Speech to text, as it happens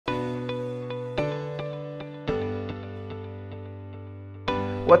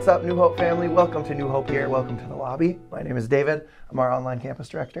What's up, New Hope family? Welcome to New Hope here. Welcome to the lobby. My name is David. I'm our online campus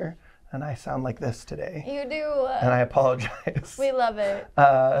director, and I sound like this today. You do. And I apologize. We love it.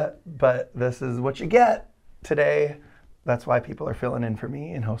 But this is what you get today. That's why people are filling in for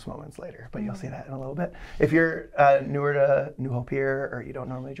me in host moments later, but you'll see that in a little bit. If you're newer to New Hope here, or you don't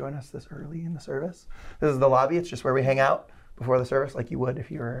normally join us this early in the service, this is the lobby. It's just where we hang out before the service like you would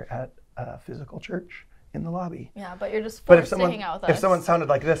if you were at a physical church in the lobby. Yeah, but you're just forced to hang out with us. If someone sounded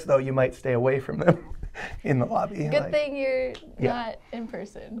like this, though, you might stay away from them in the lobby. Good thing you're not in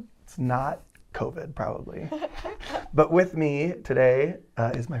person. It's not COVID, probably. But with me today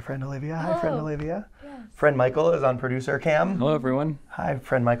is my friend Olivia. Hi, friend Olivia. Yes. Friend Michael is on producer cam. Hello, everyone. Hi,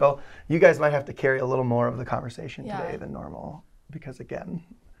 friend Michael. You guys might have to carry a little more of the conversation today than normal, because again,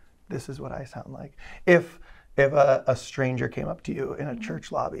 this is what I sound like. If a stranger came up to you in a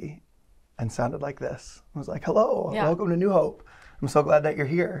church lobby and sounded like this, I was like, hello, welcome to New Hope. I'm so glad that you're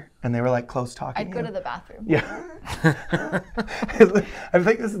here. And they were like close talking. I'd go to the bathroom. Yeah. I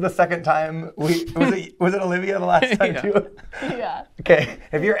think this is the second time was it Olivia the last time too? Yeah. Okay,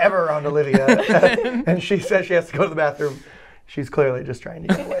 if you're ever around Olivia and she says she has to go to the bathroom, she's clearly just trying to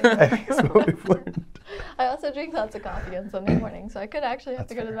get away. I think that's what we've learned. I also drink lots of coffee on Sunday morning, so I could actually have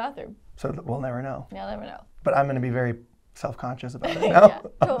to go to the bathroom. So we'll never know. Yeah, never know. But I'm going to be very self-conscious about it now. Yeah,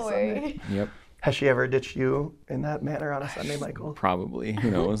 don't worry. Yep. Has she ever ditched you in that manner on a Sunday, Michael? Probably.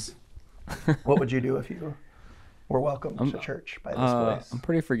 Who knows? What would you do if you were welcomed to church by this place? I'm a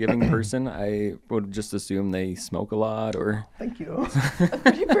pretty forgiving person. I would just assume they smoke a lot or... Thank you.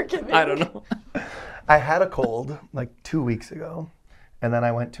 Pretty forgiving. I don't know. I had a cold like 2 weeks ago, and then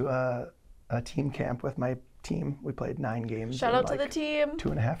I went to a team camp with my team. We played 9 games. Shout out to the team.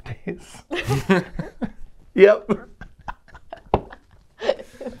 2.5 days. Yep.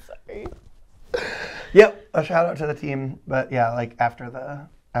 Sorry. Yep. A shout out to the team. But yeah, like after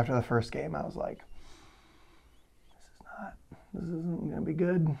the first game, I was like, this isn't gonna be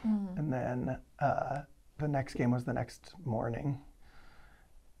good. And then the next game was the next morning,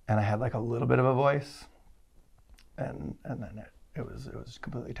 and I had like a little bit of a voice, and then it was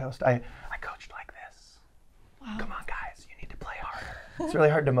completely toast. I coached like this. Wow. Come on, guys, you need to play harder. It's really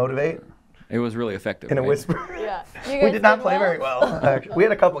hard to motivate. It was really effective. In a whisper. Yeah. We did not play very well. Actually. We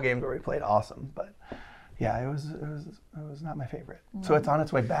had a couple games where we played awesome, but yeah, it was not my favorite. So it's on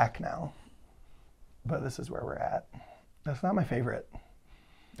its way back now. But this is where we're at. That's not my favorite.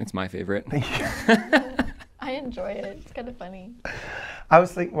 It's my favorite. Thank you. I enjoy it. It's kind of funny. I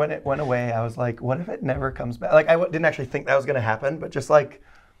was thinking when it went away, I was like, what if it never comes back? Like, I didn't actually think that was going to happen, but just like,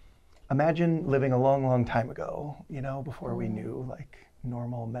 imagine living a long, long time ago, before we knew like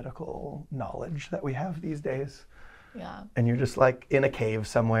normal medical knowledge that we have these days. Yeah. And you're just like in a cave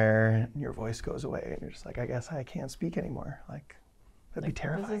somewhere, and your voice goes away, and you're just like, I guess I can't speak anymore. Like, that'd be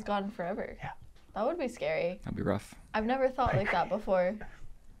terrifying. This is gone forever. Yeah. That would be scary. That'd be rough. I've never thought like that before.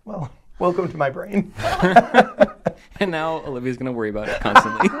 Well, welcome to my brain. And now Olivia's going to worry about it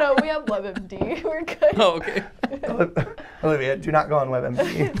constantly. No, we have WebMD. We're good. Oh, okay. Olivia, do not go on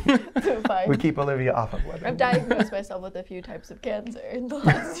WebMD. So fine. We keep Olivia off of WebMD. I've diagnosed myself with a few types of cancer in the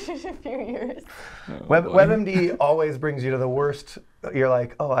last few years. WebMD always brings you to the worst. You're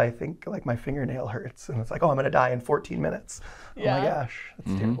like, oh, I think like my fingernail hurts. And it's like, oh, I'm going to die in 14 minutes. Yeah. Oh my gosh,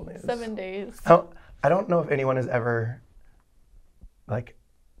 that's terrible news. 7 days. I don't know if anyone has ever like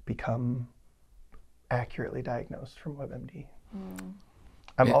become accurately diagnosed from WebMD.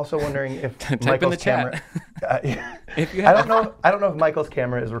 I'm also wondering if Type Michael's in the camera. If you I have... don't know if Michael's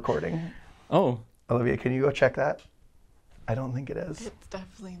camera is recording. Oh. Olivia, can you go check that? I don't think it is. It's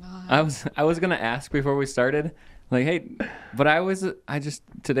definitely not. I was gonna ask before we started, like, hey, but I just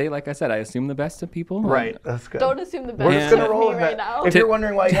today, like I said, I assume the best of people. Right, that's good. Don't assume the best We're just gonna of roll me with right that. now. If you're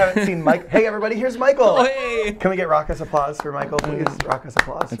wondering why you haven't seen Mike, hey everybody, here's Michael. Oh, hey. Can we get raucous applause for Michael, please? Raucous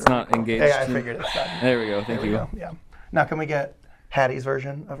applause. It's for not Michael. engaged. Yeah, I figured it's done. There we go. Thank There we you. go. Yeah. Now can we get Hattie's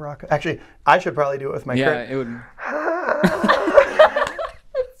version of raucous? Actually, I should probably do it with my Yeah, it would.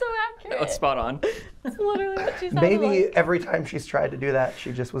 It's so accurate. That's spot on. It's literally what she sounded Maybe like. every time she's tried to do that,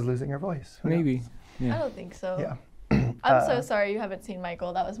 she just was losing her voice. Who Maybe. knows? I Yeah. don't think so. Yeah. I'm so sorry you haven't seen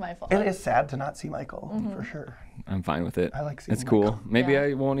Michael. That was my fault. It is sad to not see Michael, for sure. I'm fine with it. I like seeing It's cool. Michael. Maybe Yeah.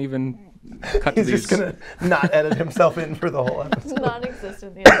 I won't even cut to He's these. just going to not edit himself in for the whole episode.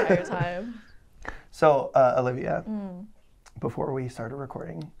 Non-existent the entire time. So, Olivia, before we started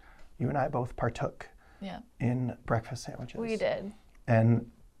recording, you and I both partook Yeah, in breakfast sandwiches. we did. And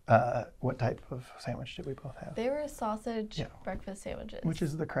what type of sandwich did we both have? They were sausage breakfast sandwiches. Which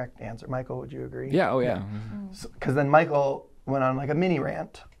is the correct answer. Michael, would you agree? Yeah. Oh yeah. Because then Michael went on like a mini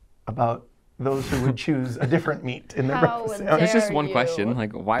rant about those who would choose a different meat in their How breakfast would sandwich. It's just dare one you. question.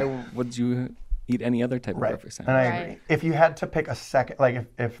 Like, why would you eat any other type of Right. breakfast And sandwich? I Right. agree. If you had to pick a second, like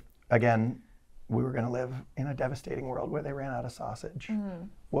if again, we were going to live in a devastating world where they ran out of sausage,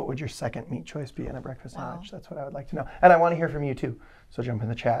 what would your second meat choice be in a breakfast sandwich? That's what I would like to know. And I want to hear from you too. So jump in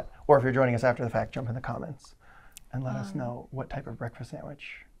the chat. Or if you're joining us after the fact, jump in the comments and let us know what type of breakfast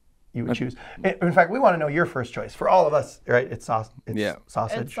sandwich you would choose. In fact, we want to know your first choice. For all of us, right? It's sausage.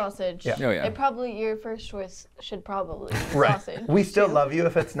 It's sausage. Yeah. Oh, yeah. It probably, your first choice should probably be Right. sausage. We still love you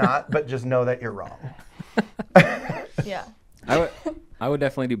if it's not, but just know that you're wrong. Yeah. I would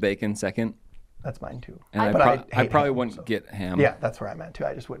definitely do bacon second. That's mine too. And But I hate probably ham, wouldn't so- get ham. Yeah, that's where I'm at too.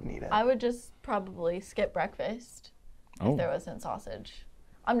 I just wouldn't eat it. I would just probably skip breakfast Oh. if there wasn't sausage.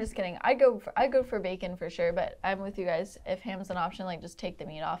 I'm just kidding. I go for bacon for sure, but I'm with you guys. If ham's an option, like just take the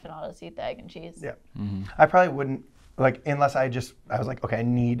meat off and I'll just eat the egg and cheese. Yeah. I probably wouldn't, like, unless I was like, okay, I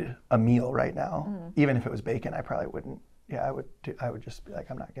need a meal right now. Even if it was bacon, I probably wouldn't. Yeah, I would just be like,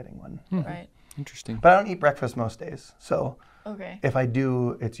 I'm not getting one. Right. Interesting. But I don't eat breakfast most days. So Okay. if I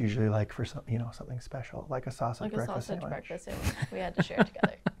do, it's usually like for some, something special, like a sausage Like a breakfast sausage sandwich. breakfast sandwich. We had to share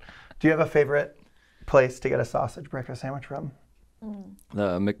together. Do you have a favorite place to get a sausage breakfast sandwich from?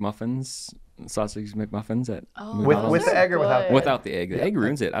 The McMuffins, sausage McMuffins at Oh, McDonald's. With the egg or without the egg? Without the egg. The egg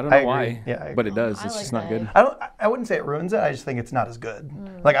ruins it. I don't I know agree. why, Yeah, I but it agree. does. I It's like just the not good. egg. I wouldn't say it ruins it. I just think it's not as good.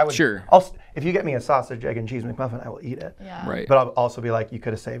 Like I would. Sure. If you get me a sausage, egg, and cheese McMuffin, I will eat it. Yeah. Right. But I'll also be like, you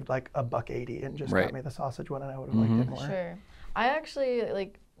could have saved like $1.80 and just Right. got me the sausage one, and I would have liked it more. Sure. I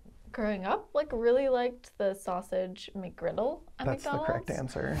actually growing up really liked the sausage McGriddle at That's the McDonald's. correct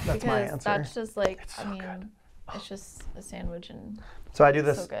answer. That's Because my answer. that's just like so good. it's just a sandwich and So I do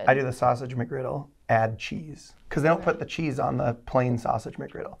this. so good. I do the sausage McGriddle. Add cheese because they don't put the cheese on the plain sausage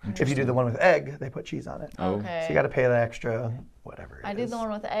McGriddle. If you do the one with egg, they put cheese on it. Oh. okay. So you got to pay the extra whatever. I do the one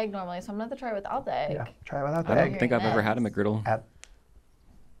with the egg normally, so I'm gonna have to try it without the egg. Yeah, try it without the I don't egg. think I've ever had a Next. McGriddle. Add,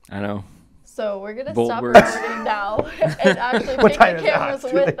 I know. So we're gonna Bold stop words. recording now and actually What take time the is it? cameras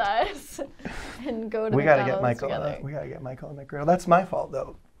Too with late. us and go to we got to McDonald's get Michael. together. We got to get Michael a McGriddle. That's my fault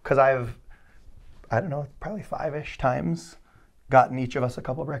though, because I don't know, probably 5-ish times gotten each of us a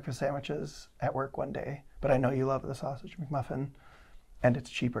couple breakfast sandwiches at work one day. But I know you love the sausage McMuffin, and it's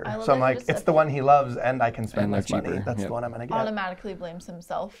cheaper. I love So I'm that you like, just it's said the one he loves, and I can spend And they're less money. cheaper, That's yep. the one I'm gonna get. Automatically blames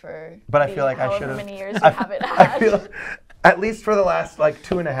himself for But I the feel like I however should have. many years you haven't had. I feel, at least for the last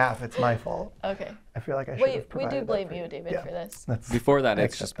 2.5, it's my fault. Okay. I feel like I should We have do provided blame that you, for David, Yeah. for this. That's Before that, I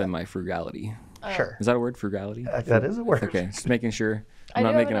it's accept just been my frugality. Sure. Is that a word, frugality? That is a word. Okay, just making sure I I'm do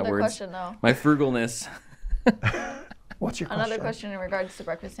not have making up another words. question though. My frugalness. What's your question? Another question in regards to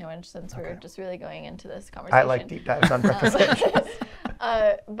breakfast sandwich, since we're just really going into this conversation. I like deep dives on breakfast sandwiches.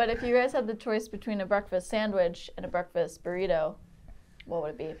 But if you guys had the choice between a breakfast sandwich and a breakfast burrito, what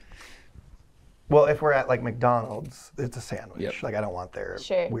would it be? Well, if we're at McDonald's, it's a sandwich. Yep. I don't want their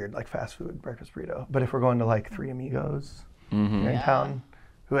Sure. weird fast food breakfast burrito. But if we're going to Three Amigos here in Yeah. town,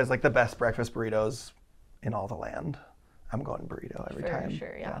 who has the best breakfast burritos in all the land, I'm going burrito every For time.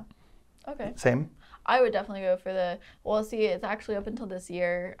 sure, yeah. Okay. Same. I would definitely go for it's actually up until this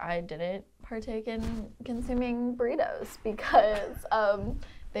year, I didn't partake in consuming burritos because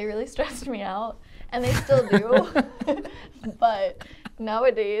they really stressed me out, and they still do. But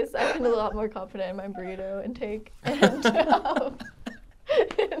nowadays, I feel a lot more confident in my burrito intake, and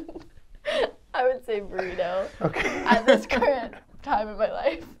I would say burrito Okay. at this current time in my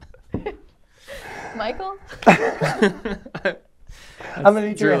life. Michael? I'm gonna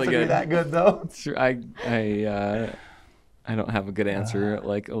need your really answer to be good. that good though. Sure, I don't have a good answer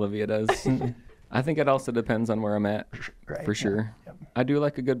like Olivia does. I think it also depends on where I'm at, Right. for yeah, sure. yep. I do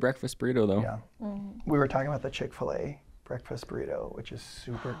like a good breakfast burrito though. Yeah. We were talking about the Chick-fil-A breakfast burrito, which is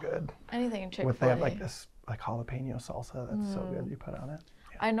super good. Anything in They have Chick-fil-A. this jalapeno salsa that's so good you put on it.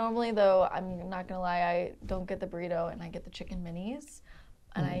 I normally, though, I'm not gonna lie, I don't get the burrito and I get the chicken minis.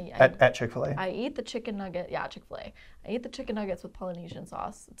 And At Chick-fil-A. I eat the chicken nugget. Yeah, Chick-fil-A. I eat the chicken nuggets with Polynesian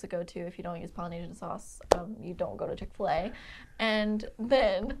sauce. It's a go-to. If you don't use Polynesian sauce, you don't go to Chick-fil-A. And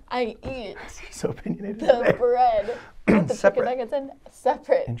then I eat So opinionated. the today. bread with the Separate. chicken nuggets in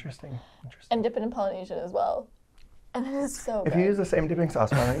separate Interesting. and dip it in Polynesian as well. And it is so If good. you use the same dipping sauce,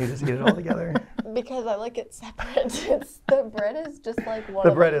 why don't you just eat it all together? Because I like it separate. The bread is just like one The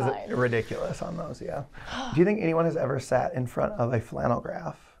of bread a is kind. ridiculous on those, yeah. Do you think anyone has ever sat in front of a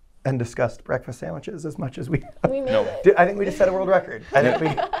Flannelgraph and discussed breakfast sandwiches as much as we have? We made No. it. I think we just set a world record. I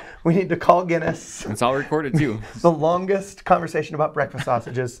think we need to call Guinness. It's all recorded too. The longest conversation about breakfast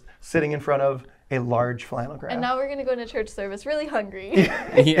sausages sitting in front of a large flannel graph. And now we're going to go into church service really hungry.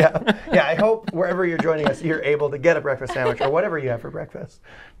 Yeah. I hope wherever you're joining us, you're able to get a breakfast sandwich or whatever you have for breakfast.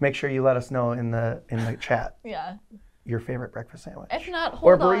 Make sure you let us know in the chat Yeah. your favorite breakfast sandwich. If not,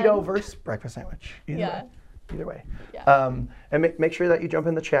 or hold burrito on. versus breakfast sandwich. Either way. Yeah. And make sure that you jump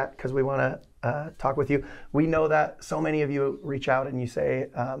in the chat because we want to talk with you. We know that so many of you reach out and you say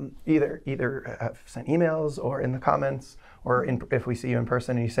either have sent emails or in the comments or if we see you in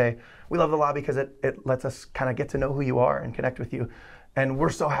person and you say, we love the lobby because it lets us kind of get to know who you are and connect with you. And we're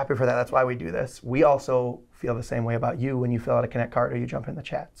so happy for that. That's why we do this. We also feel the same way about you when you fill out a Connect card or you jump in the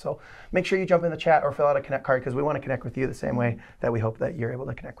chat. So make sure you jump in the chat or fill out a Connect card because we want to connect with you the same way that we hope that you're able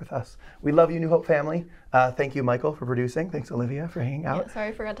to connect with us. We love you, New Hope family. Thank you, Michael, for producing. Thanks, Olivia, for hanging out. Yeah, sorry,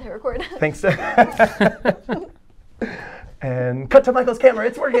 I forgot to hit record. Thanks. And cut to Michael's camera.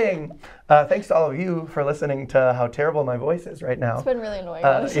 It's working. Thanks to all of you for listening to how terrible my voice is right now. It's been really annoying.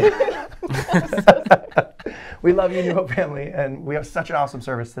 Yeah. I'm so sorry. We love you, New Hope family, and we have such an awesome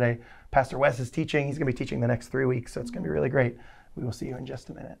service today. Pastor Wes is teaching. He's going to be teaching the next 3 weeks, so it's going to be really great. We will see you in just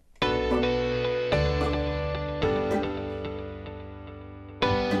a minute.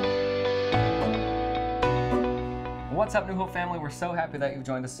 What's up, New Hope family? We're so happy that you've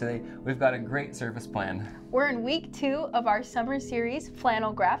joined us today. We've got a great service planned. We're in week 2 of our summer series,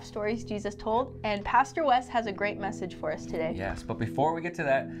 Flannelgraph, Stories Jesus Told, and Pastor Wes has a great message for us today. Yes, but before we get to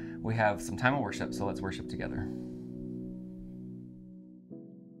that, we have some time of worship, so let's worship together.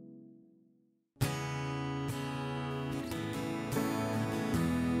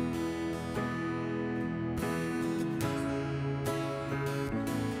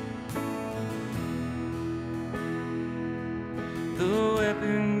 The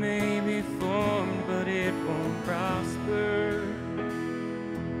weapon may be formed, but it won't prosper.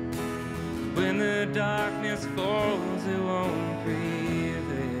 When the darkness falls, it won't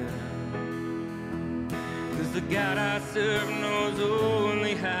prevail. 'Cause the God I serve knows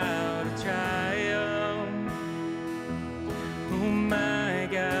only how to triumph. Oh, my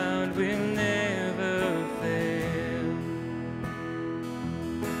God will never fail.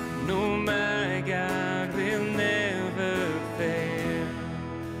 No, my God will never fail.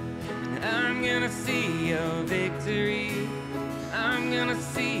 And I'm gonna see a victory. I'm gonna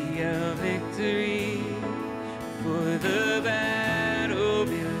see a victory. For the battle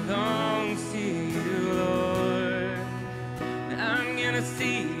belongs to you, Lord. And I'm gonna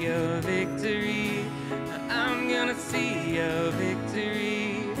see a victory. I'm gonna see a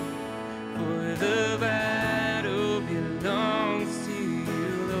victory. For the battle belongs to you,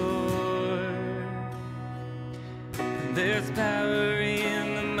 Lord. And there's power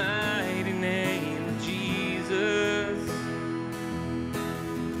in the mighty name of Jesus.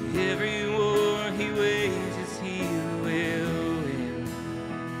 Every war he wages, he will win.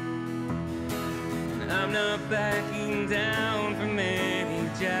 And I'm not backing down from any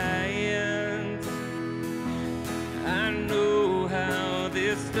giants. I know how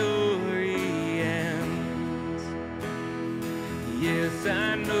this story ends. Yes,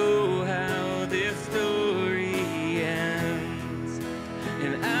 I know how this story ends.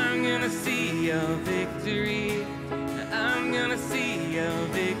 And I'm gonna see a victory. I'm gonna see a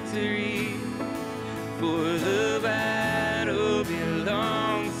victory. For the battle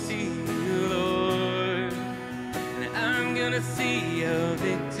belongs to you, Lord. And I'm gonna see a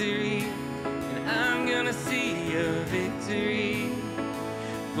victory. And I'm gonna see a victory.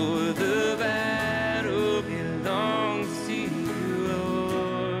 For the battle belongs to you,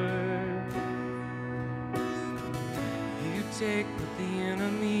 Lord. You take what the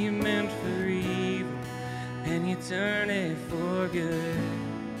enemy meant for evil, and you turn it for good.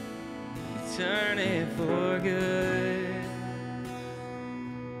 You turn it for good.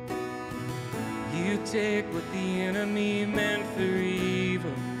 You take what the enemy meant for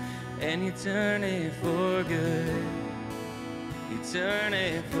evil, and you turn it for good. You turn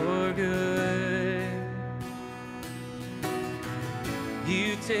it for good.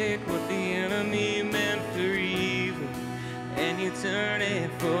 You take what the enemy meant for evil, and you turn it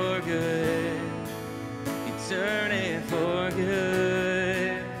for good. You turn it for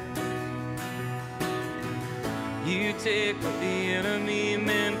good. You take what the enemy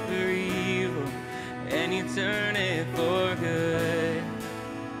meant for evil, and you turn it for good.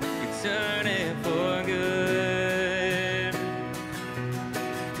 You turn it for good.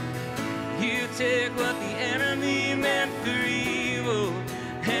 You take what the enemy meant for evil,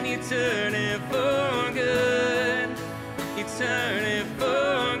 and you turn it for good. You turn it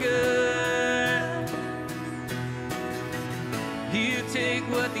for good. You take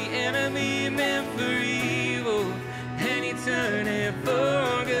what the enemy meant for evil, and you turn it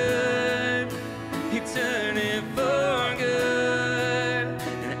for good.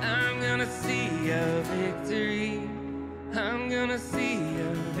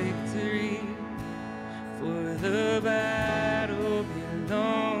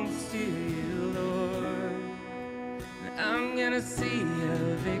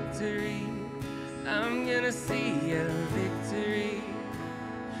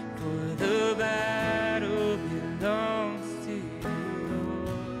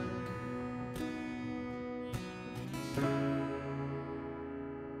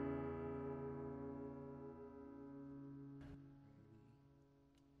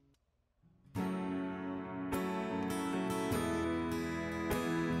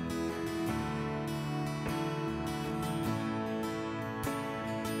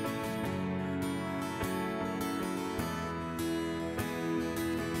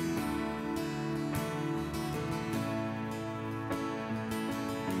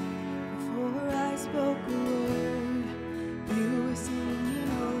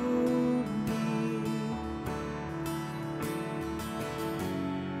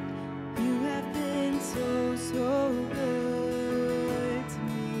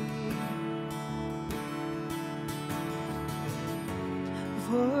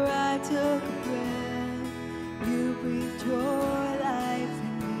 took a breath, you breathed your life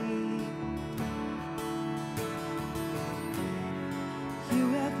in me. You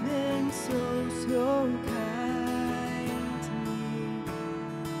have been so, so kind to me.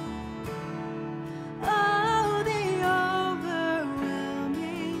 Oh, the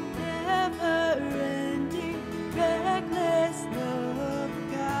overwhelming, never-ending, reckless love of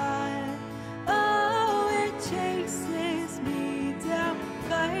God. Oh, it chases me down,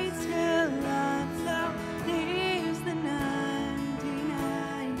 fights till I'm found, leaves the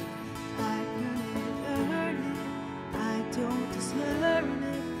 99. I couldn't earn it, I don't deserve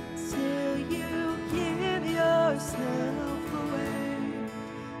it, still you give yourself away.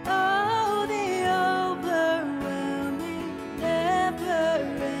 Oh, the overwhelming,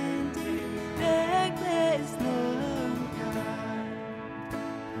 never-ending, reckless love of God.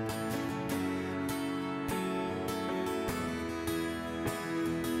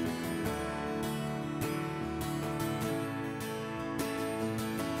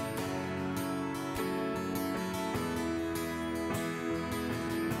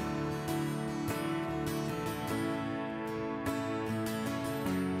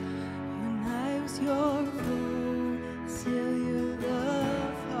 When I was your foe, still your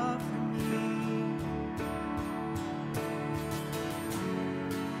love offered me.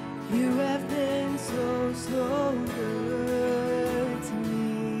 You have been so, so good to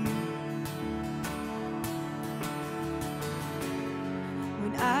me.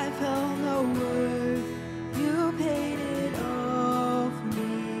 When I felt no worth, you paid it all for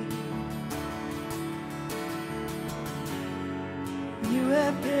me. You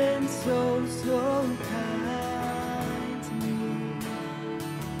have been so, so kind to me.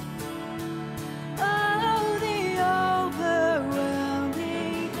 Oh, the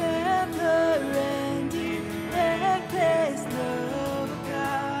overwhelming, never-ending, reckless love of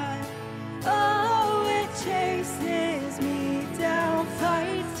God. Oh, it chases me down,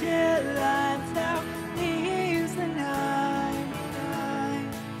 fights till I'm found, leaves the 99.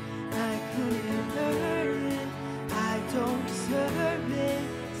 I couldn't earn it, I don't deserve it,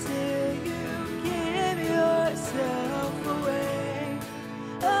 still you give yourself away.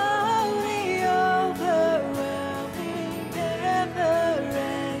 Oh, the overwhelming,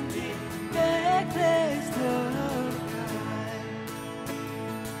 never-ending, reckless love of God.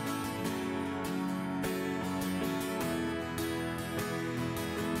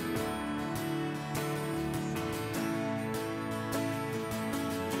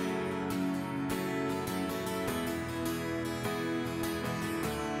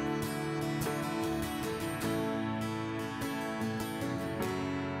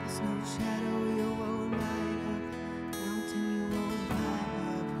 There's no shadow you won't light up, mountain you won't climb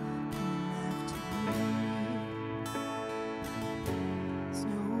up, coming after me. There's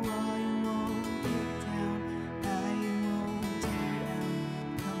no wall you won't kick down, lie you won't tear down,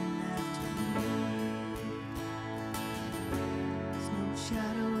 coming after me. There's no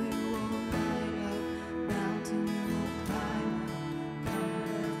shadow you won't light up, mountain you won't climb up, coming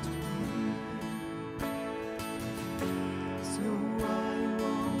after me. There's no wall you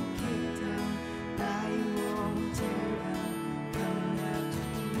won't kick down, lie you won't tear down, coming after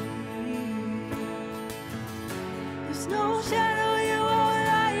me. There's no shadow you won't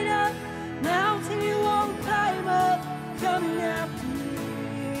light up, mountain you won't climb up, coming after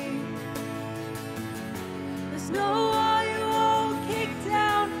me. There's no wall you won't kick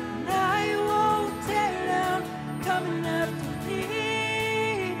down, lie you won't tear down, coming after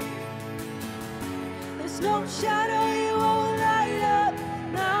me. There's no shadow you won't light up,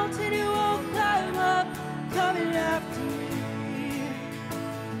 mountain you won't climb up, coming after me.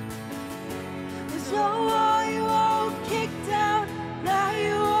 There's no wall you won't kick down, lie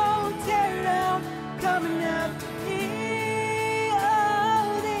you won't tear down, coming after me.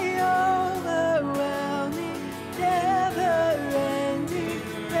 Oh, the overwhelming,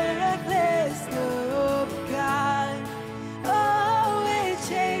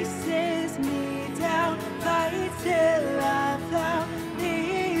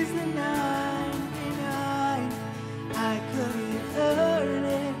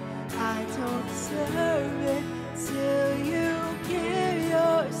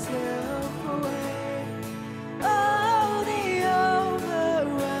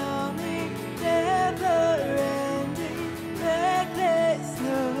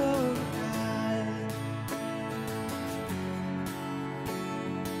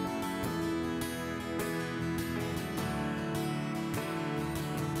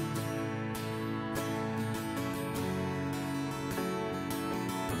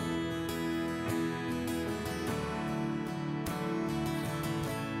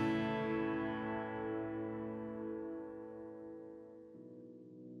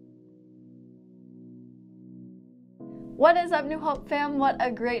 What is up, New Hope fam? What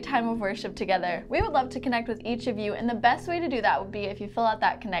a great time of worship together. We would love to connect with each of you, and the best way to do that would be if you fill out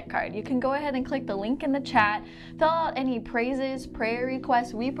that Connect card. You can go ahead and click the link in the chat, fill out any praises, prayer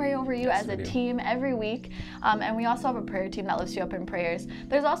requests. We pray over you as a team every week, and we also have a prayer team that lifts you up in prayers.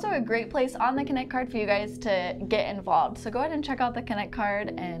 There's also a great place on the Connect card for you guys to get involved. So go ahead and check out the Connect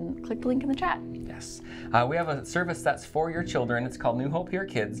card and click the link in the chat. Yes. We have a service that's for your children. It's called New Hope Here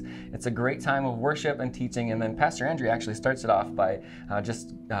Kids. It's a great time of worship and teaching, and then Pastor Andrea actually starts it off by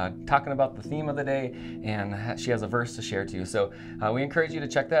just talking about the theme of the day, and she has a verse to share to you. So we encourage you to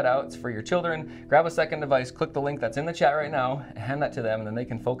check that out. It's for your children. Grab a second device, click the link that's in the chat right now, hand that to them, and then they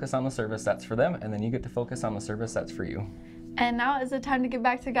can focus on the service that's for them, and then you get to focus on the service that's for you. And now is the time to give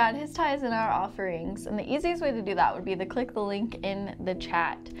back to God His tithes and our offerings. And the easiest way to do that would be to click the link in the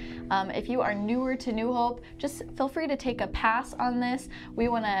chat. If you are newer to New Hope, just feel free to take a pass on this. We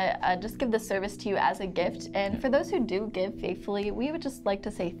want to just give this service to you as a gift. And for those who do give faithfully, we would just like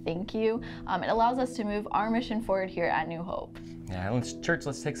to say thank you. It allows us to move our mission forward here at New Hope. Yeah, church,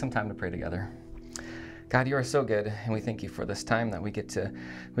 let's take some time to pray together. God, you are so good, and we thank you for this time that we get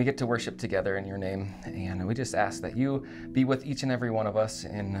to worship together in your name. And we just ask that you be with each and every one of us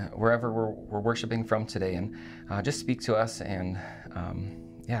in wherever we're worshiping from today, and just speak to us and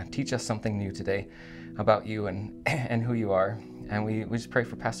teach us something new today about you and who you are. And we just pray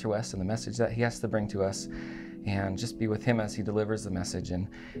for Pastor Wes and the message that he has to bring to us, and just be with him as he delivers the message, and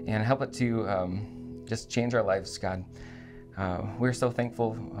help it to just change our lives, God. We're so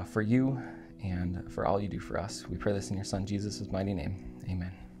thankful for you and for all you do for us. We pray this in your Son, Jesus' mighty name.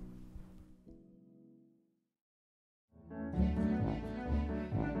 Amen.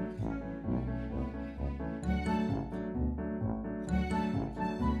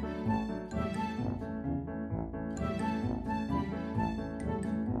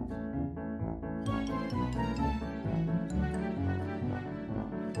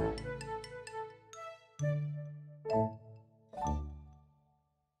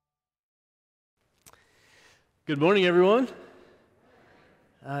 Good morning, everyone.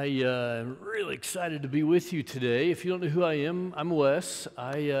 I am really excited to be with you today. If you don't know who I am, I'm Wes.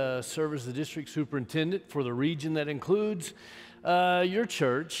 I serve as the district superintendent for the region that includes your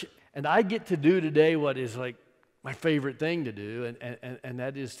church. And I get to do today what is like my favorite thing to do, and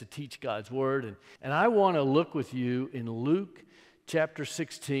that is to teach God's Word. And I want to look with you in Luke chapter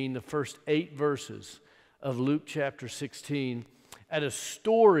 16, the first 8 verses of Luke chapter 16, at a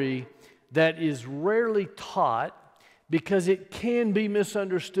story that is rarely taught because it can be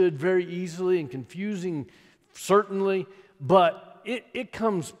misunderstood very easily and confusing, certainly, but it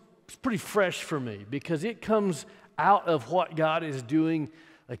comes pretty fresh for me because it comes out of what God is doing,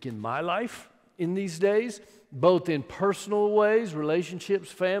 like in my life in these days, both in personal ways, relationships,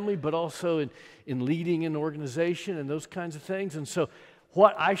 family, but also in leading an organization and those kinds of things. And so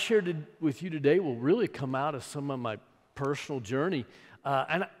what I shared with you today will really come out of some of my personal journey.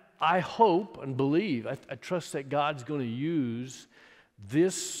 And I hope and believe, I trust that God's going to use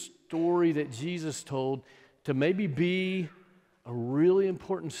this story that Jesus told to maybe be a really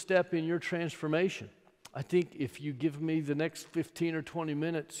important step in your transformation. I think if you give me the next 15 or 20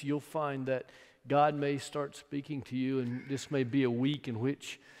 minutes, you'll find that God may start speaking to you, and this may be a week in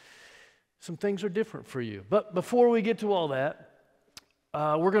which some things are different for you. But before we get to all that,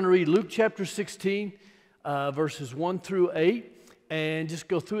 we're going to read Luke chapter 16, verses 1 through 8. And just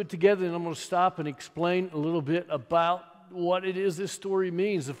go through it together, and I'm going to stop and explain a little bit about what it is this story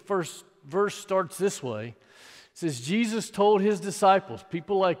means. The first verse starts this way. It says, Jesus told his disciples,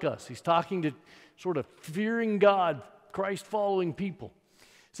 people like us, he's talking to sort of fearing God, Christ-following people.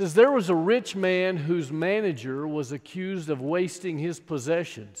 It says, there was a rich man whose manager was accused of wasting his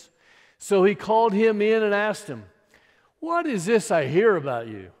possessions. So he called him in and asked him, what is this I hear about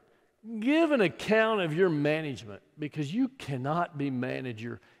you? Give an account of your management, because you cannot be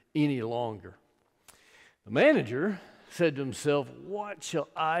manager any longer. The manager said to himself, what shall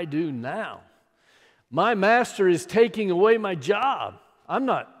I do now? My master is taking away my job. I'm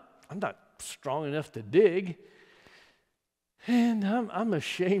not strong enough to dig, and I'm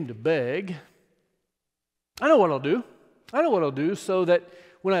ashamed to beg. I know what I'll do so that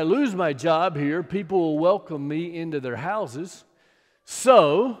when I lose my job here, people will welcome me into their houses.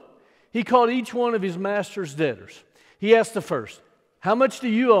 So he called each one of his master's debtors. He asked the first, how much do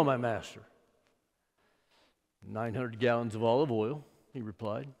you owe my master? 900 gallons of olive oil, he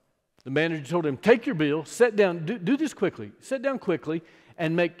replied. The manager told him, take your bill, sit down, do this quickly, sit down quickly,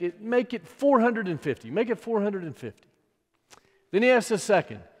 and make it 450. Make it 450. Then he asked the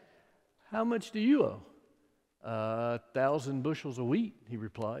second, how much do you owe? 1,000 bushels of wheat, he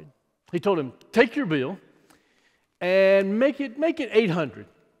replied. He told him, take your bill and make it 800.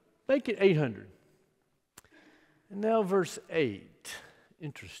 Make it 800. And now verse 8.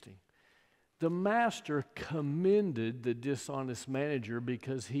 Interesting. The master commended the dishonest manager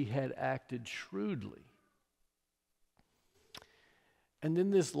because he had acted shrewdly. And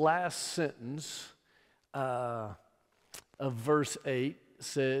then this last sentence of verse 8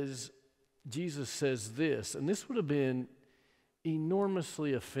 says, Jesus says this, and this would have been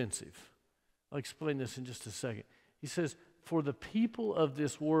enormously offensive. I'll explain this in just a second. He says, for the people of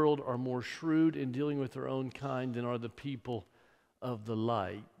this world are more shrewd in dealing with their own kind than are the people of the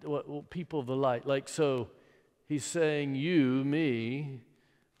light. Well, people of the light. Like, so he's saying you, me,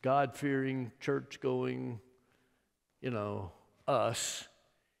 God-fearing, church-going, us,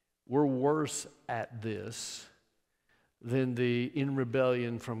 we're worse at this than the in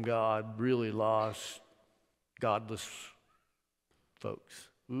rebellion from God, really lost, godless folks.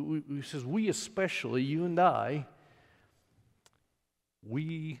 He says, we especially, you and I,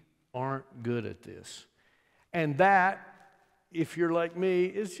 we aren't good at this. And that, if you're like me,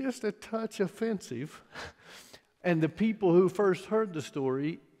 is just a touch offensive. And the people who first heard the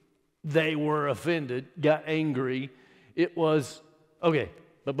story, they were offended, got angry. It was, okay,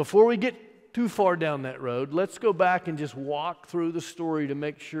 but before we get too far down that road, let's go back and just walk through the story to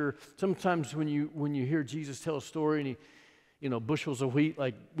make sure. Sometimes when you hear Jesus tell a story and he, bushels of wheat,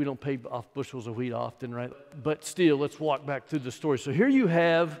 like we don't pay off bushels of wheat often, right? But still, let's walk back through the story. So here you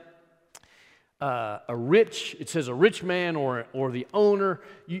have it says a rich man or the owner.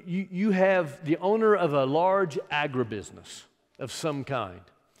 You have the owner of a large agribusiness of some kind.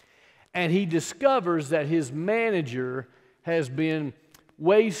 And he discovers that his manager has been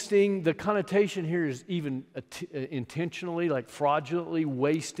wasting, the connotation here is even intentionally, like fraudulently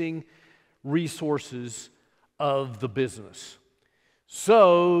wasting resources of the business.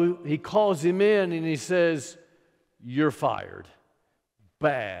 So he calls him in and he says, you're fired.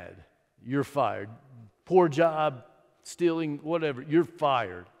 Bad. You're fired. Poor job, stealing, whatever. You're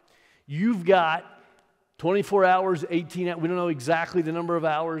fired. You've got 24 hours, 18 hours. We don't know exactly the number of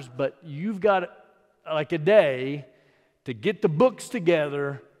hours, but you've got like a day to get the books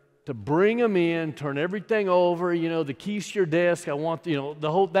together, to bring them in, turn everything over, the keys to your desk. I want,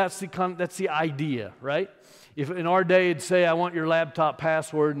 the whole, that's the idea, right? If in our day it'd say, I want your laptop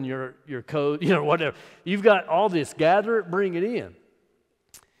password and your code, whatever. You've got all this, gather it, bring it in.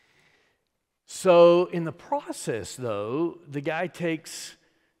 So in the process, though, the guy takes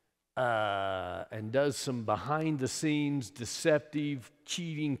and does some behind-the-scenes, deceptive,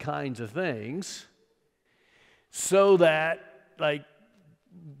 cheating kinds of things so that, like,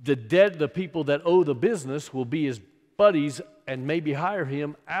 the people that owe the business will be his buddies and maybe hire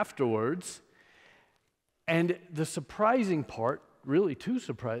him afterwards. And the surprising part, really too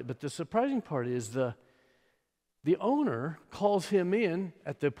surprising, but the surprising part is the owner calls him in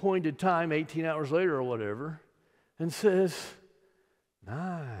at the appointed time, 18 hours later or whatever, and says,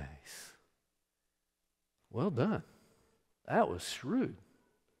 nice. Well done. That was shrewd.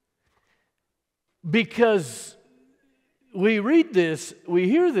 Because we read this, we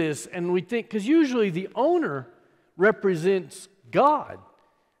hear this, and we think, because usually the owner represents God,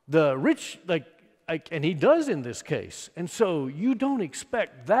 the rich, and he does in this case. And so you don't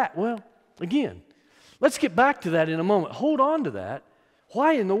expect that. Well, again, let's get back to that in a moment. Hold on to that.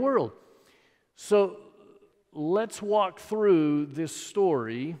 Why in the world? So let's walk through this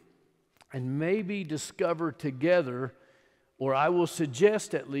story and maybe discover together, or I will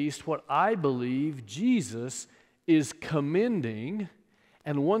suggest at least what I believe Jesus is commending.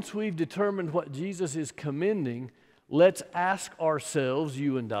 And once we've determined what Jesus is commending, let's ask ourselves,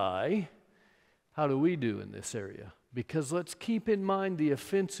 you and I, how do we do in this area? Because let's keep in mind the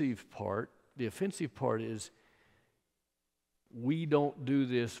offensive part. The offensive part is we don't do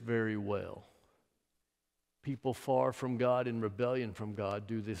this very well. People far from God, in rebellion from God,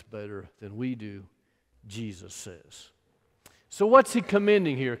 do this better than we do, Jesus says. So what's he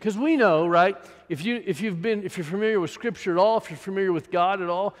commending here? Because we know, right, if you're familiar with Scripture at all, if you're familiar with God at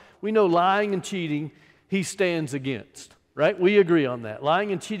all, we know lying and cheating he stands against, right? We agree on that.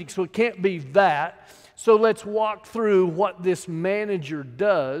 Lying and cheating, so it can't be that. So let's walk through what this manager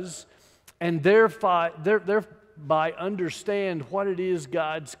does and thereby understand what it is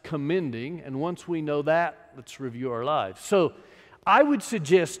God's commending. And once we know that, let's review our lives. So I would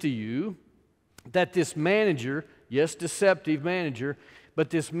suggest to you that this manager, yes, deceptive manager, but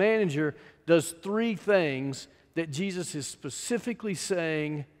this manager does three things that Jesus is specifically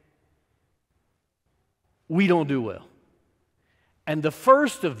saying we don't do well. And the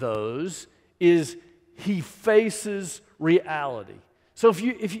first of those is he faces reality. So if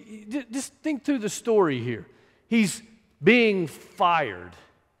you just think through the story here. He's being fired.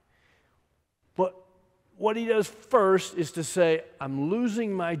 But what he does first is to say, I'm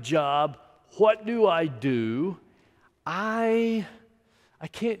losing my job. What do? I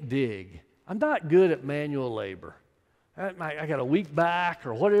can't dig. I'm not good at manual labor. I got a weak back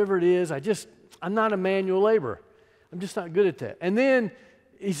or whatever it is. I'm not a manual laborer. I'm just not good at that. And then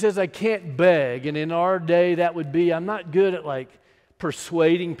he says, I can't beg. And in our day, that would be, I'm not good at like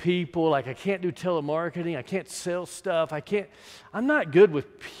persuading people. Like I can't do telemarketing. I can't sell stuff. I'm not good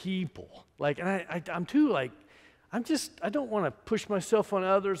with people. Like, and I'm too like, I don't want to push myself on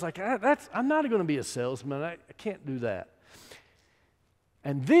others. Like I'm not going to be a salesman. I can't do that.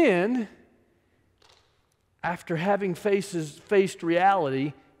 And then, after having faced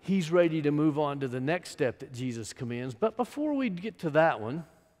reality, he's ready to move on to the next step that Jesus commends. But before we get to that one,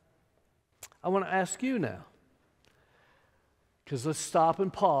 I want to ask you now. Because let's stop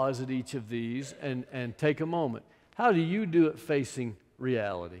and pause at each of these and take a moment. How do you do it facing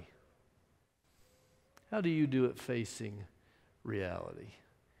reality? How do you do it facing reality?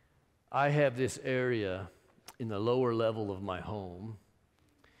 I have this area in the lower level of my home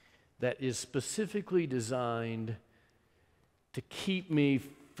that is specifically designed to keep me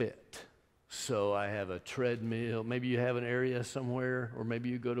fit. So I have a treadmill. Maybe you have an area somewhere, or maybe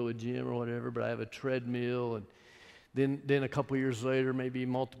you go to a gym or whatever, but I have a treadmill. And then a couple years later, maybe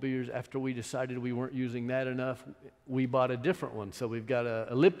multiple years after we decided we weren't using that enough, we bought a different one. So we've got an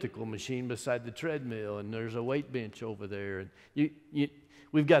elliptical machine beside the treadmill, and there's a weight bench over there. And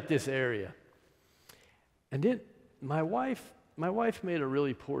we've got this area. And then my wife made a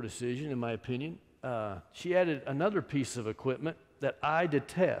really poor decision, in my opinion. She added another piece of equipment that I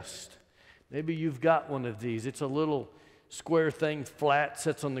detest. Maybe you've got one of these. It's a little square thing, flat,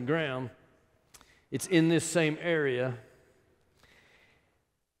 sits on the ground. It's in this same area.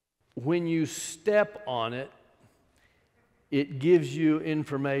 When you step on it, it gives you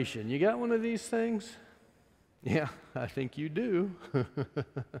information. You got one of these things? Yeah, I think you do.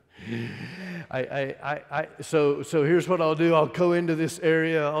 So here's what I'll do. I'll go into this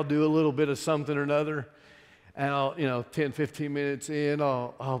area. I'll do a little bit of something or another. And I'll, 10, 15 minutes in,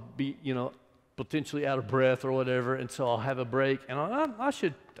 I'll be, potentially out of breath or whatever. And so I'll have a break. And I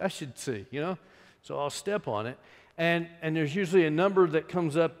should see, So I'll step on it. And there's usually a number that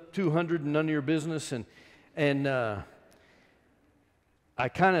comes up, 200 and none of your business. And I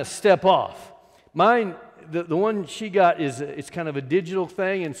kind of step off. Mine, the one she got it's kind of a digital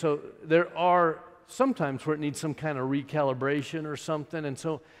thing, and so there are sometimes where it needs some kind of recalibration or something, and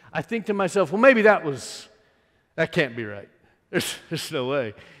so I think to myself, well, maybe that can't be right. There's no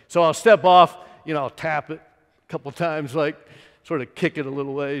way. So I'll step off, I'll tap it a couple times, like sort of kick it a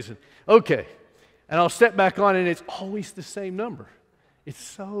little ways, and okay. And I'll step back on, and it's always the same number. It's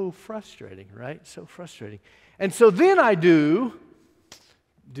so frustrating, right? So frustrating. And so then I do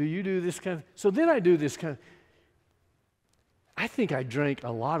you do this kind of, so then I do this kind of, I think I drank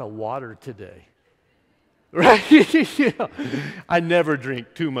a lot of water today, right? I never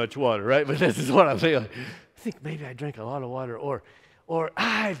drink too much water, right? But this is what I'm saying. I think maybe I drank a lot of water, or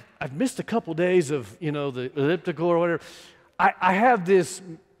I've missed a couple days of, the elliptical or whatever. I have this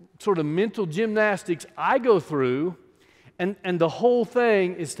sort of mental gymnastics I go through, and the whole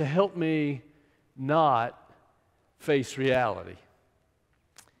thing is to help me not face reality.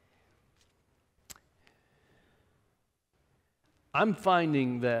 I'm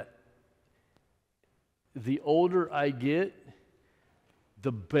finding that the older I get,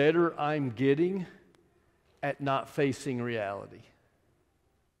 the better I'm getting at not facing reality.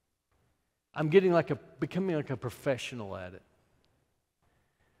 I'm becoming like a professional at it.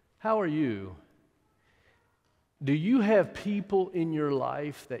 How are you? Do you have people in your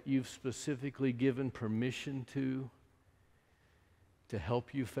life that you've specifically given permission to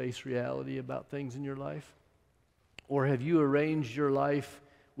help you face reality about things in your life? Or have you arranged your life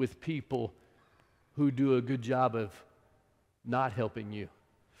with people who do a good job of not helping you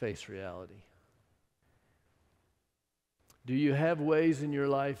face reality? Do you have ways in your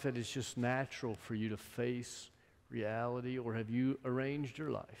life that it's just natural for you to face reality, or have you arranged your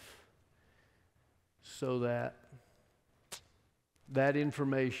life so that that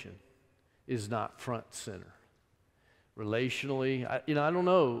information is not front center? Relationally, I don't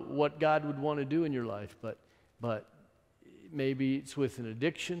know what God would want to do in your life, but maybe it's with an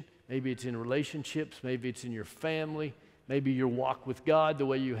addiction, maybe it's in relationships, maybe it's in your family, maybe your walk with God, the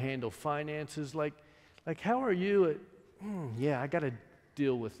way you handle finances. Like how are you at, I got to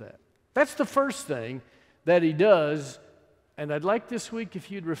deal with that. That's the first thing that he does, and I'd like this week if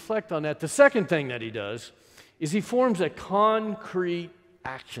you'd reflect on that. The second thing that he does is he forms a concrete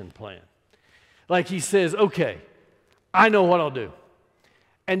action plan. Like he says, okay, I know what I'll do.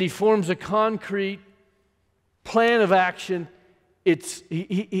 And he forms a concrete plan of action.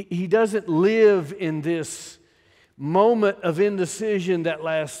 He doesn't live in this moment of indecision that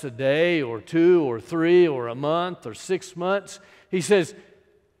lasts a day or 2 or 3 or a month or 6 months. He says,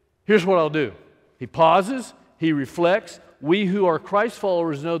 here's what I'll do. He pauses, he reflects. We who are Christ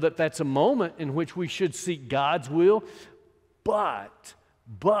followers know that that's a moment in which we should seek God's will. But,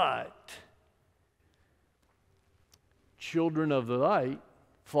 children of the light,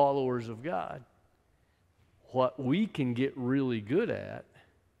 followers of God, what we can get really good at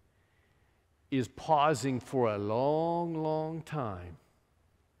is pausing for a long, long time.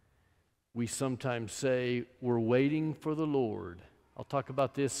 We sometimes say we're waiting for the Lord. I'll talk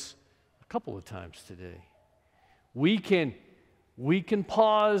about this a couple of times today. We can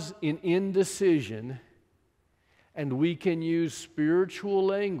pause in indecision, and we can use spiritual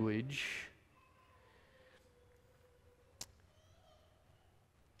language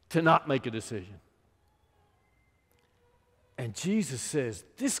to not make a decision. And Jesus says,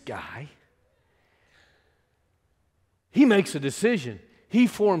 this guy, he makes a decision. He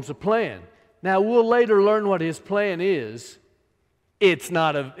forms a plan. Now, we'll later learn what his plan is. It's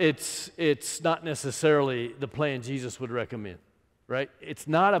not necessarily the plan Jesus would recommend, right? It's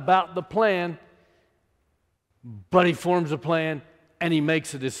not about the plan, but he forms a plan and he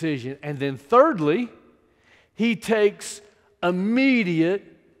makes a decision. And then thirdly, he takes immediate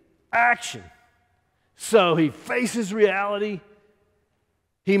action. So he faces reality,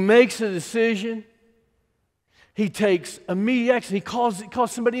 he makes a decision, he takes immediate action. He calls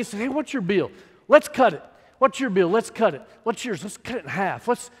somebody and says, hey, what's your bill? Let's cut it. What's your bill? Let's cut it. What's yours? Let's cut it in half.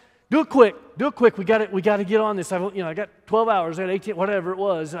 Let's do it quick. Do it quick. We got to get on this. I got 12 hours. I got 18, whatever it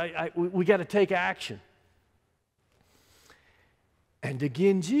was. We got to take action. And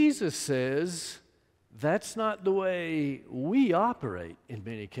again, Jesus says that's not the way we operate in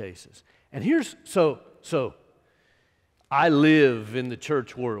many cases. And here's so I live in the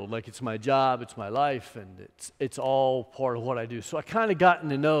church world, like it's my job, it's my life, and it's all part of what I do. So I kind of gotten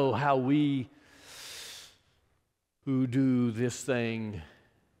to know how we who do this thing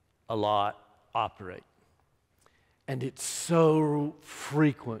a lot operate. And it's so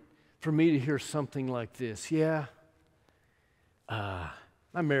frequent for me to hear something like this. Yeah,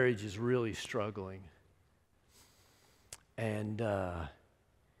 my marriage is really struggling. And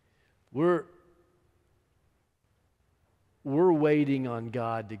we're waiting on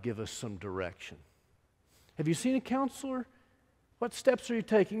God to give us some direction. Have you seen a counselor? What steps are you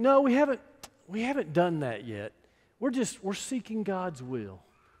taking? No, we haven't done that yet. We're seeking God's will.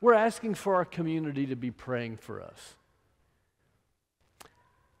 We're asking for our community to be praying for us.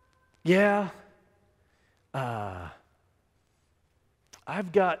 Yeah, I've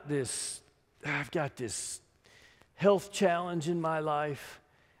got this health challenge in my life,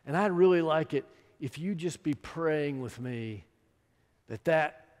 and I'd really like it if you just be praying with me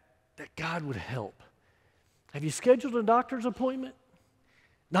that God would help. Have you scheduled a doctor's appointment?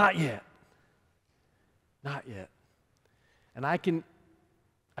 Not yet. Not yet. And I can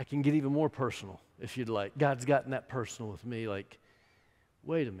get even more personal if you'd like. God's gotten that personal with me, like,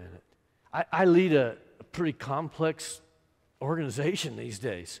 wait a minute. I lead a pretty complex organization these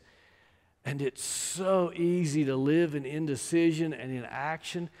days. And it's so easy to live in indecision and in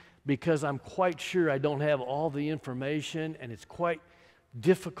action because I'm quite sure I don't have all the information, and it's quite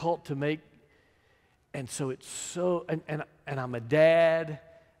difficult to make. And so it's so, and I'm a dad,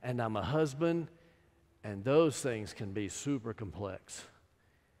 and I'm a husband, and those things can be super complex.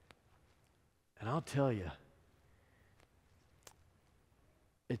 And I'll tell you,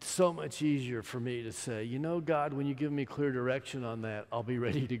 it's so much easier for me to say, you know, God, when you give me clear direction on that, I'll be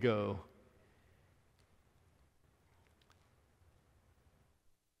ready to go.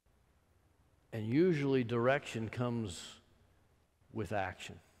 And usually direction comes with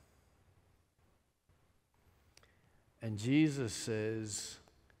action. And Jesus says,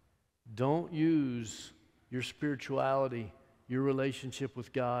 don't use your spirituality, your relationship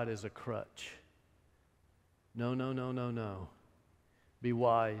with God as a crutch. No, no, no, no, no. Be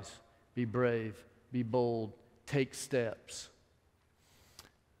wise, be brave, be bold, take steps.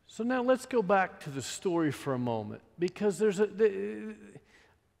 So now let's go back to the story for a moment, because this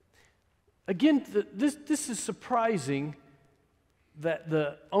is surprising that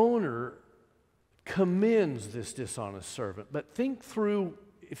the owner commends this dishonest servant. But think through,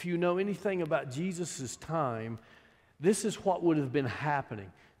 if you know anything about Jesus' time, this is what would have been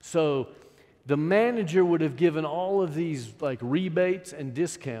happening. So the manager would have given all of these like rebates and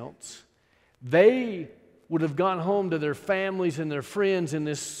discounts. They would have gone home to their families and their friends in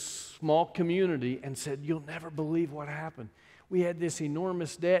this small community and said, you'll never believe what happened. We had this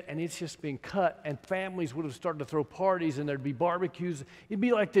enormous debt, and it's just been cut, and families would have started to throw parties, and there'd be barbecues. It'd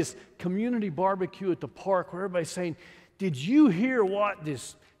be like this community barbecue at the park where everybody's saying, did you hear what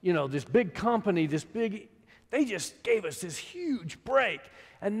this big company, they just gave us this huge break,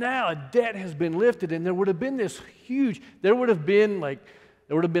 and now a debt has been lifted, and there would have been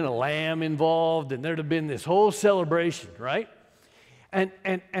a lamb involved, and there'd have been this whole celebration, right? And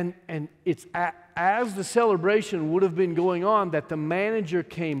it's as the celebration would have been going on that the manager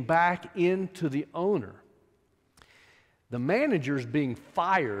came back into the owner. The manager's being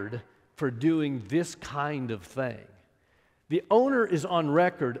fired for doing this kind of thing. The owner is on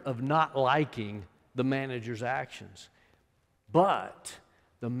record of not liking the manager's actions. But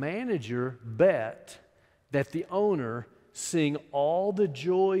the manager bet that the owner, seeing all the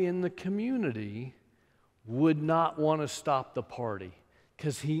joy in the community, would not want to stop the party.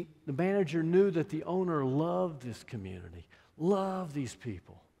 Because the manager knew that the owner loved this community, loved these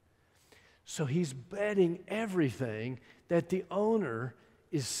people. So he's betting everything that the owner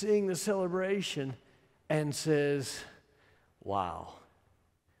is seeing the celebration and says, wow,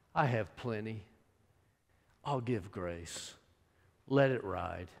 I have plenty. I'll give grace. Let it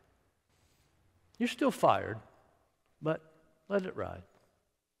ride. You're still fired, but let it ride.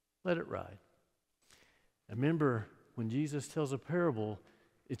 Let it ride. Remember, when Jesus tells a parable,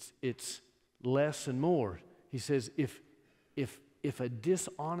 it's less and more. He says, if a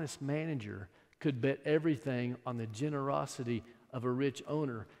dishonest manager could bet everything on the generosity of a rich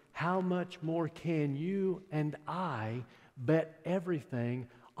owner, how much more can you and I bet everything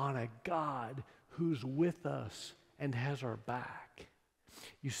on a God who's with us and has our back?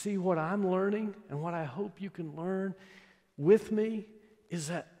 You see, what I'm learning and what I hope you can learn with me is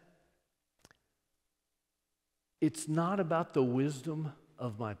that it's not about the wisdom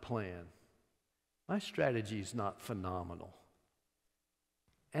of my plan. My strategy is not phenomenal.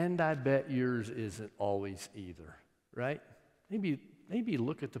 And I bet yours isn't always either, right? Maybe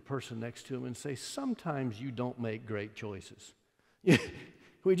look at the person next to him and say, sometimes you don't make great choices.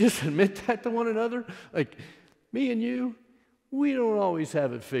 We just admit that to one another. Like, me and you, we don't always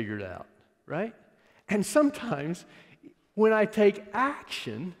have it figured out, right? And sometimes when I take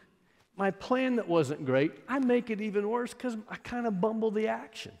action, my plan that wasn't great, I make it even worse because I kind of bumble the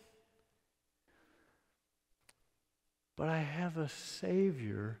action. But I have a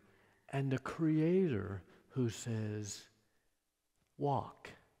Savior and a Creator who says, walk,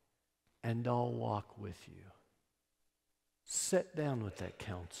 and I'll walk with you. Sit down with that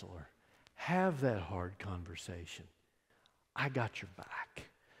counselor. Have that hard conversation. I got your back.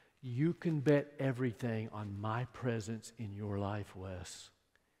 You can bet everything on my presence in your life, Wes.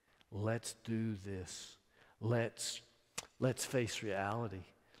 Let's do this. Let's face reality.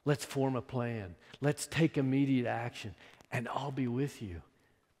 Let's form a plan. Let's take immediate action, and I'll be with you.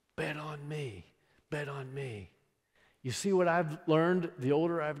 Bet on me. Bet on me. You see what I've learned the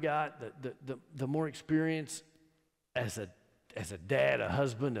older I've got, the more experience as a dad, a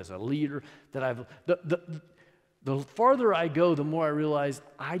husband, as a leader that the farther I go, the more I realize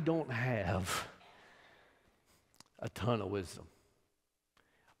I don't have a ton of wisdom.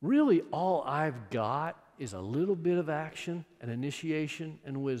 Really, all I've got is a little bit of action and initiation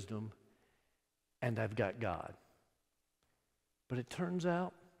and wisdom, and I've got God. But it turns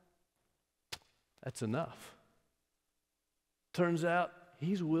out that's enough. Turns out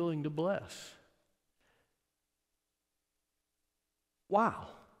He's willing to bless. Wow.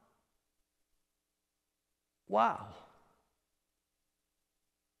 Wow.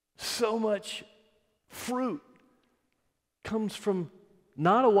 So much fruit comes from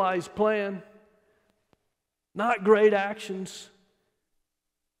not a wise plan, not great actions,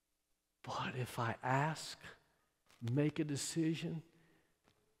 but if I ask, make a decision,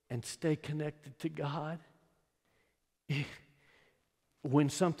 and stay connected to God, when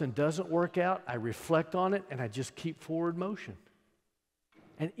something doesn't work out, I reflect on it and I just keep forward motion.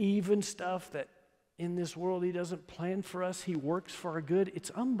 And even stuff that in this world He doesn't plan for us, He works for our good.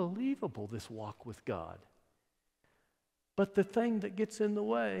 It's unbelievable, this walk with God. But the thing that gets in the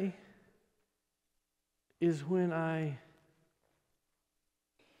way is when I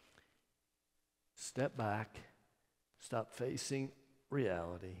step back, stop facing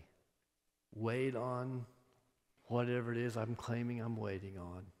reality, wait on whatever it is I'm claiming I'm waiting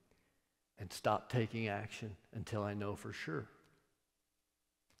on, and stop taking action until I know for sure.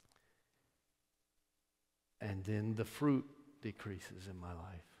 And then the fruit decreases in my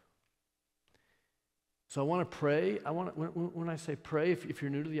life. So I want to pray. When I say pray, if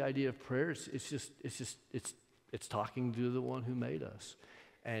you're new to the idea of prayer, it's talking to the one who made us.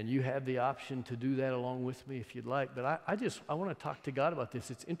 And you have the option to do that along with me if you'd like. But I want to talk to God about this.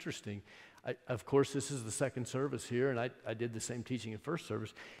 It's interesting. Of course, this is the second service here, and I did the same teaching in first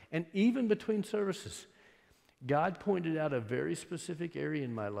service. And even between services, God pointed out a very specific area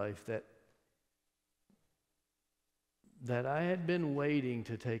in my life that I had been waiting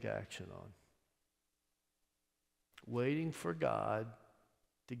to take action on. Waiting for God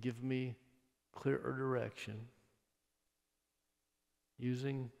to give me clearer direction.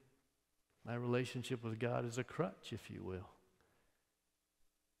 Using my relationship with God as a crutch, if you will.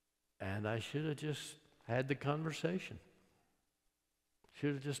 And I should have just had the conversation.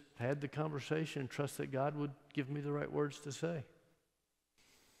 Should have just had the conversation and trust that God would give me the right words to say.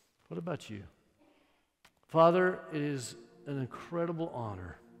 What about you? Father, it is an incredible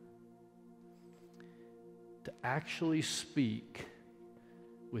honor to actually speak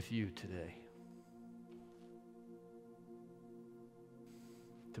with you today.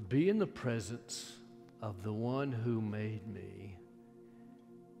 To be in the presence of the one who made me,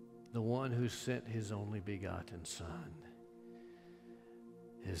 the one who sent his only begotten Son,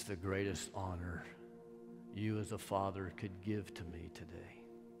 is the greatest honor you as a father could give to me today.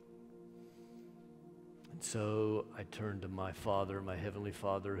 And so I turn to my Father, my Heavenly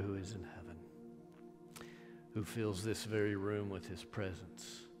Father who is in heaven, who fills this very room with his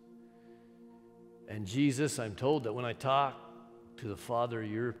presence. And Jesus, I'm told that when I talk to the Father,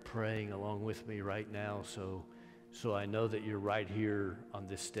 you're praying along with me right now, so I know that you're right here on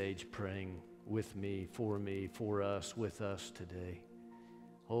this stage praying with me, for us, with us today.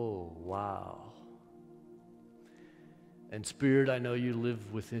 Oh, wow. And Spirit, I know you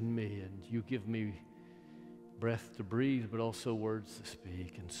live within me, and you give me breath to breathe, but also words to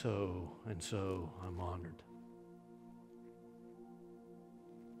speak, and so I'm honored.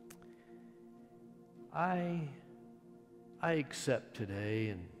 I accept today,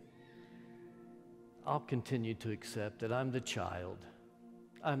 and I'll continue to accept that I'm the child.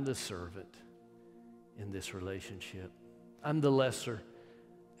 I'm the servant in this relationship. I'm the lesser,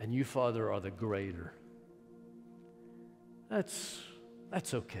 and you, Father, are the greater. That's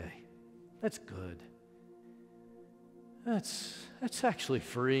okay. That's good. That's actually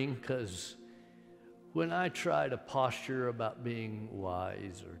freeing, because when I try to posture about being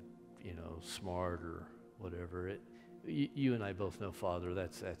wise or, smart or whatever, you and I both know, Father,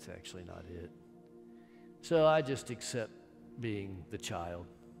 that's actually not it. So I just accept being the child.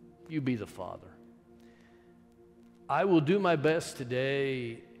 You be the Father. I will do my best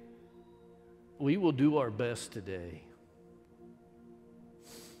today. We will do our best today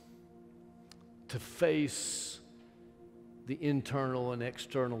to face the internal and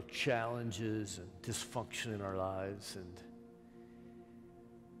external challenges and dysfunction in our lives, and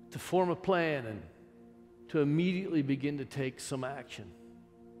to form a plan and to immediately begin to take some action.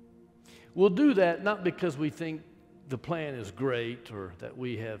 We'll do that not because we think the plan is great or that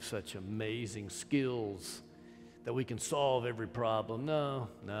we have such amazing skills that we can solve every problem. No,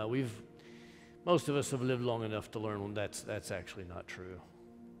 most of us have lived long enough to learn that's actually not true.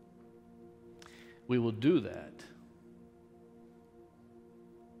 We will do that.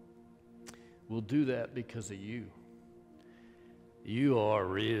 We'll do that because of you. You are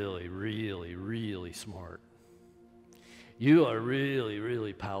really, really, really smart. You are really,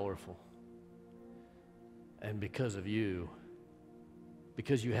 really powerful. And because of you,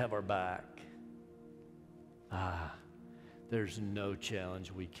 because you have our back, there's no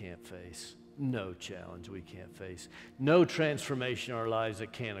challenge we can't face. No challenge we can't face. No transformation in our lives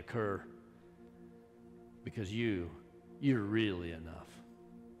that can't occur. Because you're really enough.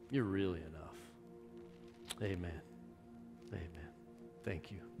 You're really enough. Amen. Amen.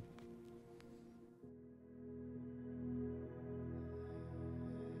 Thank you.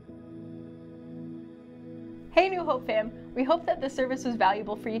 Hey New Hope fam, we hope that this service was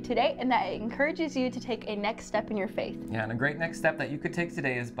valuable for you today and that it encourages you to take a next step in your faith. Yeah, and a great next step that you could take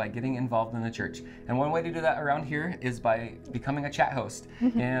today is by getting involved in the church. And one way to do that around here is by becoming a chat host.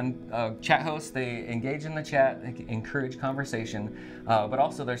 And chat hosts, they engage in the chat, they encourage conversation, but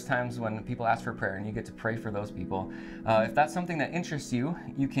also there's times when people ask for prayer and you get to pray for those people. If that's something that interests you,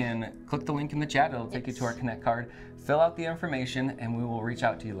 you can click the link in the chat, it'll take you to our Connect card, fill out the information, and we will reach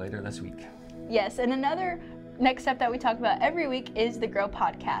out to you later this week. Yes, and another next step that we talk about every week is the Grow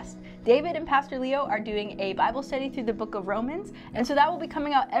podcast. David and Pastor Leo are doing a Bible study through the book of Romans, and so that will be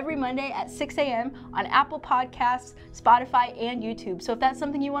coming out every Monday at 6 a.m. on Apple Podcasts, Spotify, and YouTube. So if that's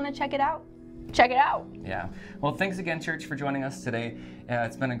something you want to check it out, check it out. Yeah. Well, thanks again, church, for joining us today.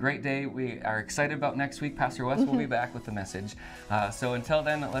 It's been a great day. We are excited about next week. Pastor Wes will be back with the message. So until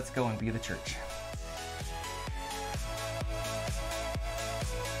then, let's go and be the church.